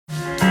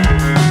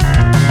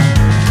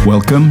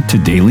Welcome to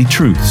Daily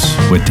Truths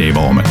with Dave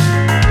Allman.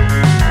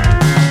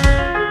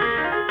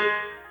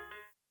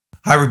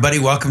 Hi, everybody.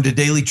 Welcome to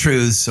Daily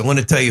Truths. I want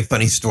to tell you a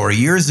funny story.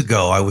 Years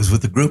ago, I was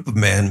with a group of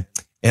men,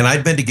 and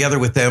I'd been together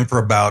with them for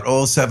about,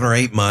 7 or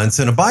 8 months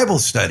in a Bible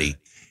study.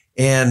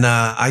 And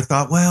I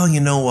thought, well, you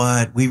know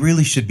what? We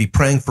really should be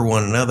praying for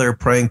one another,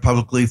 praying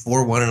publicly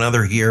for one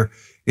another here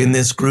in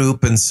this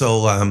group. And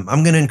so I'm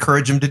going to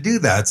encourage them to do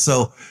that.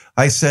 So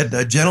I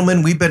said,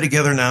 gentlemen, we've been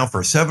together now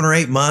for 7 or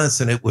 8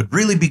 months, and it would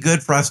really be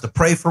good for us to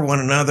pray for one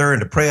another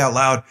and to pray out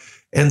loud.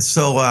 And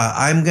so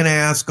I'm going to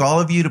ask all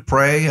of you to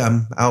pray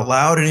out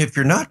loud. And if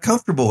you're not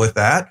comfortable with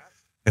that,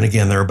 and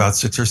again, there are about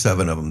 6 or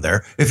 7 of them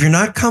there. If you're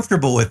not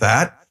comfortable with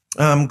that,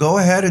 go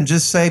ahead and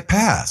just say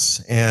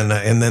pass. And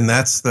then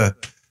that's the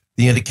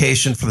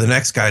indication for the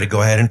next guy to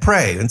go ahead and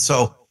pray. And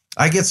so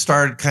I get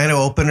started, kind of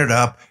open it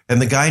up.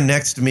 And the guy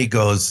next to me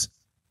goes,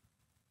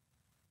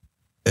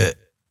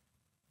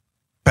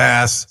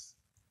 pass.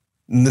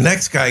 And the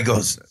next guy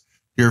goes,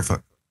 you're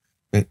fine.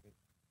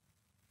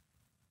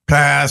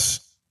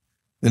 Pass.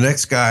 The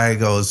next guy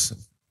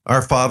goes,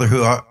 our Father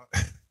who art.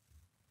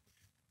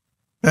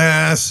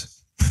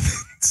 Pass.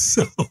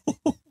 So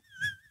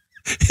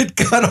it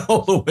got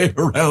all the way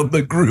around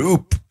the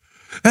group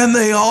and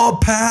they all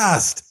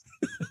passed.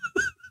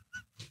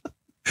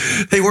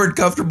 They weren't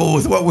comfortable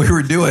with what we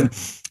were doing.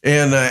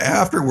 And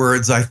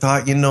afterwards, I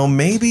thought,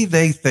 maybe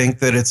they think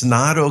that it's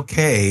not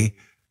okay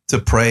to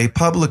pray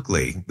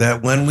publicly,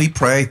 that when we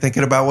pray,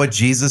 thinking about what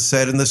Jesus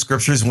said in the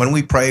scriptures, when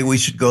we pray, we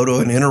should go to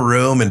an inner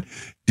room and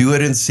do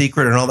it in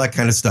secret and all that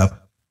kind of stuff.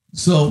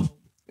 So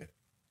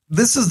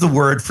this is the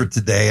word for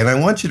today, and I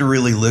want you to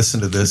really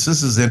listen to this.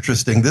 This is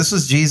interesting. This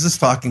is Jesus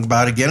talking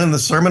about, again, in the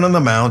Sermon on the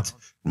Mount.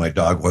 My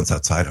dog wants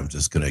outside. I'm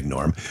just going to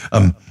ignore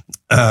him.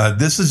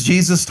 This is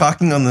Jesus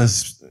talking in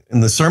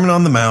the Sermon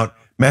on the Mount,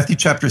 Matthew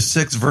chapter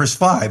 6, verse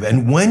 5.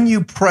 And when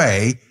you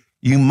pray,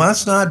 you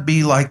must not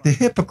be like the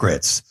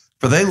hypocrites,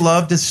 for they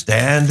love to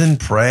stand and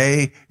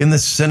pray in the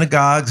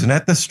synagogues and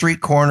at the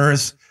street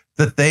corners,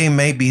 that they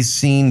may be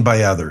seen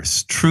by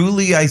others.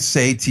 Truly, I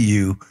say to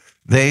you,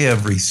 they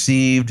have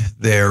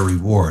received their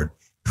reward.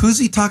 Who's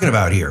he talking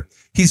about here?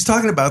 He's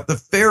talking about the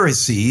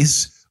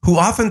Pharisees, who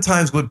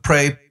oftentimes would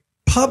pray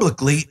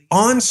publicly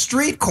on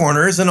street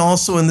corners and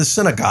also in the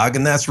synagogue,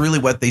 and that's really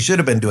what they should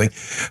have been doing.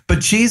 But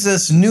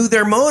Jesus knew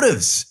their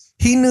motives.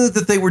 He knew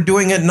that they were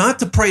doing it not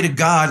to pray to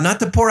God, not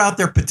to pour out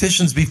their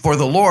petitions before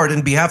the Lord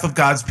in behalf of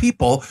God's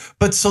people,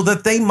 but so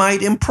that they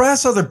might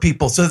impress other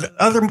people, so that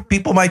other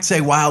people might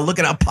say, wow, look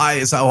at how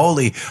pious, how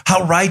holy,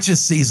 how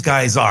righteous these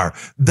guys are.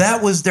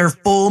 That was their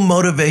full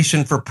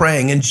motivation for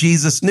praying, and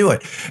Jesus knew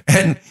it.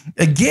 And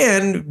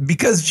again,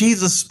 because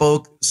Jesus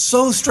spoke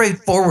so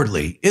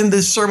straightforwardly in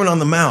this Sermon on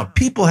the Mount,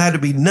 people had to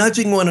be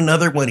nudging one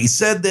another when he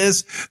said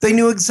this. They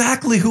knew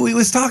exactly who he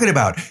was talking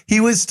about.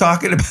 He was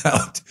talking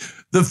about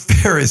the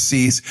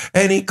Pharisees,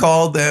 and he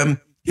called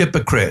them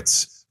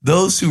hypocrites,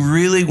 those who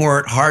really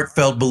weren't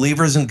heartfelt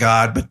believers in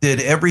God, but did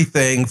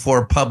everything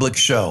for public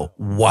show.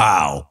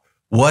 Wow.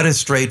 What a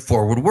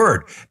straightforward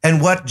word.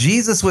 And what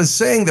Jesus was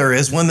saying there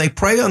is when they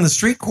pray on the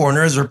street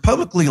corners or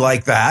publicly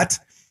like that,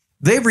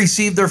 they've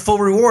received their full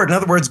reward. In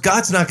other words,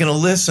 God's not going to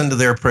listen to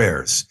their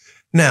prayers.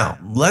 Now,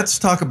 let's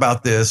talk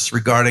about this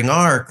regarding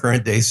our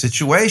current day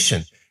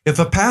situation. If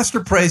a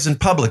pastor prays in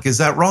public, is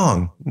that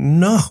wrong?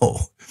 No.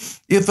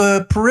 If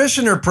a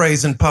parishioner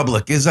prays in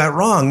public, is that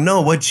wrong?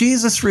 No. What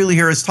Jesus really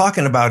here is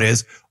talking about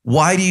is,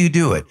 why do you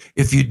do it?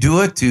 If you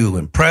do it to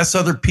impress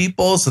other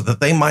people so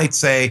that they might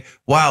say,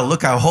 wow,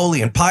 look how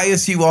holy and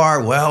pious you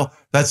are, well,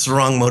 that's the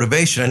wrong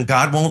motivation, and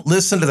God won't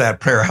listen to that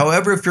prayer.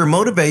 However, if your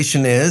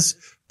motivation is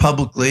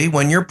publicly,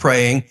 when you're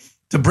praying,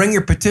 to bring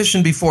your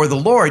petition before the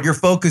Lord, your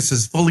focus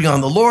is fully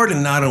on the Lord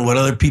and not on what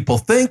other people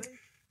think,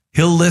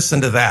 he'll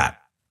listen to that.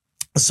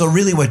 So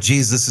really what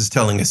Jesus is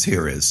telling us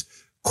here is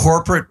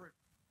corporate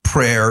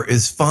prayer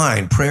is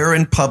fine. Prayer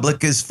in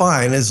public is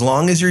fine as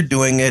long as you're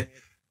doing it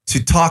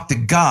to talk to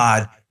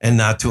God and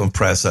not to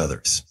impress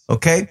others.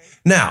 Okay?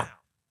 Now,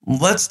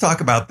 let's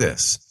talk about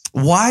this.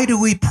 Why do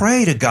we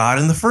pray to God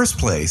in the first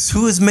place?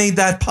 Who has made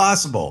that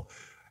possible?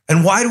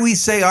 And why do we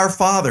say our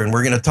Father? And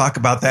we're going to talk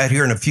about that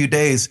here in a few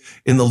days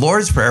in the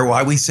Lord's Prayer,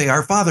 why we say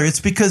our Father. It's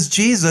because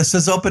Jesus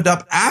has opened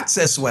up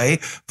access way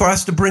for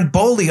us to bring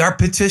boldly our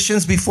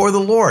petitions before the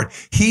Lord.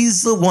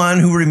 He's the one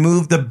who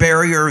removed the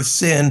barrier of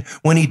sin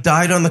when he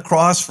died on the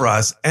cross for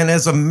us. And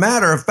as a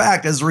matter of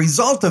fact, as a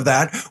result of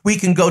that, we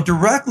can go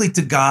directly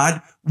to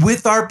God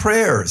with our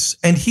prayers,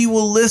 and he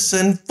will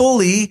listen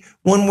fully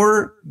when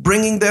we're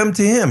bringing them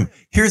to him.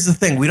 Here's the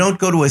thing. We don't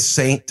go to a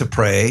saint to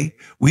pray.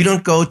 We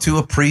don't go to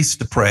a priest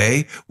to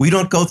pray. We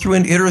don't go through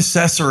an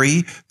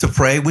intercessory to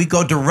pray. We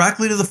go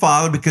directly to the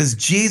Father because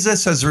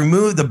Jesus has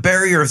removed the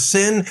barrier of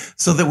sin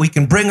so that we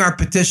can bring our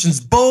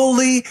petitions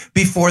boldly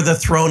before the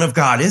throne of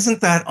God.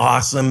 Isn't that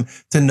awesome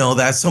to know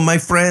that? So my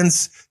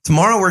friends,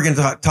 tomorrow we're going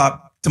to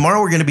talk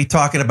Tomorrow we're going to be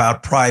talking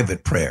about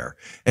private prayer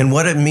and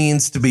what it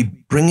means to be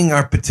bringing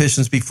our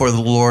petitions before the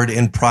Lord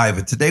in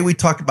private. Today we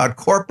talked about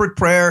corporate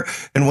prayer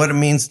and what it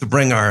means to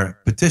bring our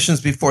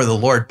petitions before the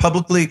Lord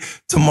publicly.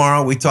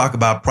 Tomorrow we talk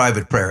about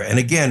private prayer. And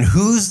again,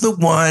 who's the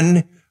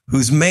one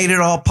who's made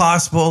it all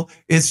possible?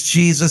 It's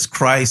Jesus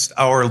Christ,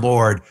 our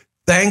Lord.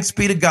 Thanks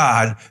be to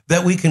God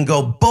that we can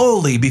go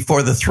boldly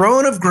before the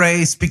throne of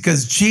grace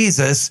because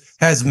Jesus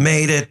has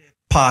made it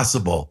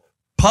possible.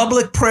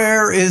 Public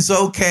prayer is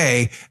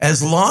okay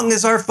as long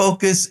as our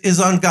focus is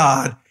on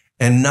God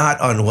and not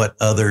on what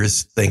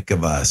others think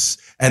of us.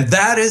 And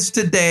that is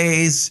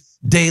today's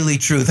Daily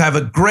Truth. Have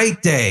a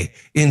great day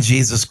in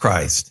Jesus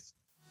Christ.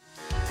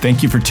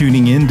 Thank you for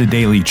tuning in to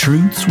Daily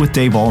Truths with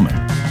Dave Allman.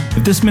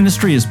 If this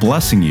ministry is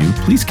blessing you,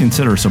 please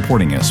consider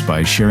supporting us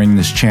by sharing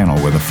this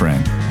channel with a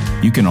friend.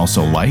 You can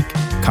also like,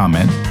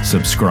 comment,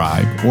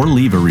 subscribe, or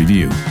leave a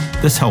review.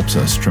 This helps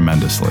us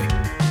tremendously.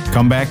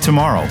 Come back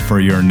tomorrow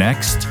for your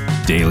next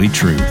Daily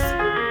Truth.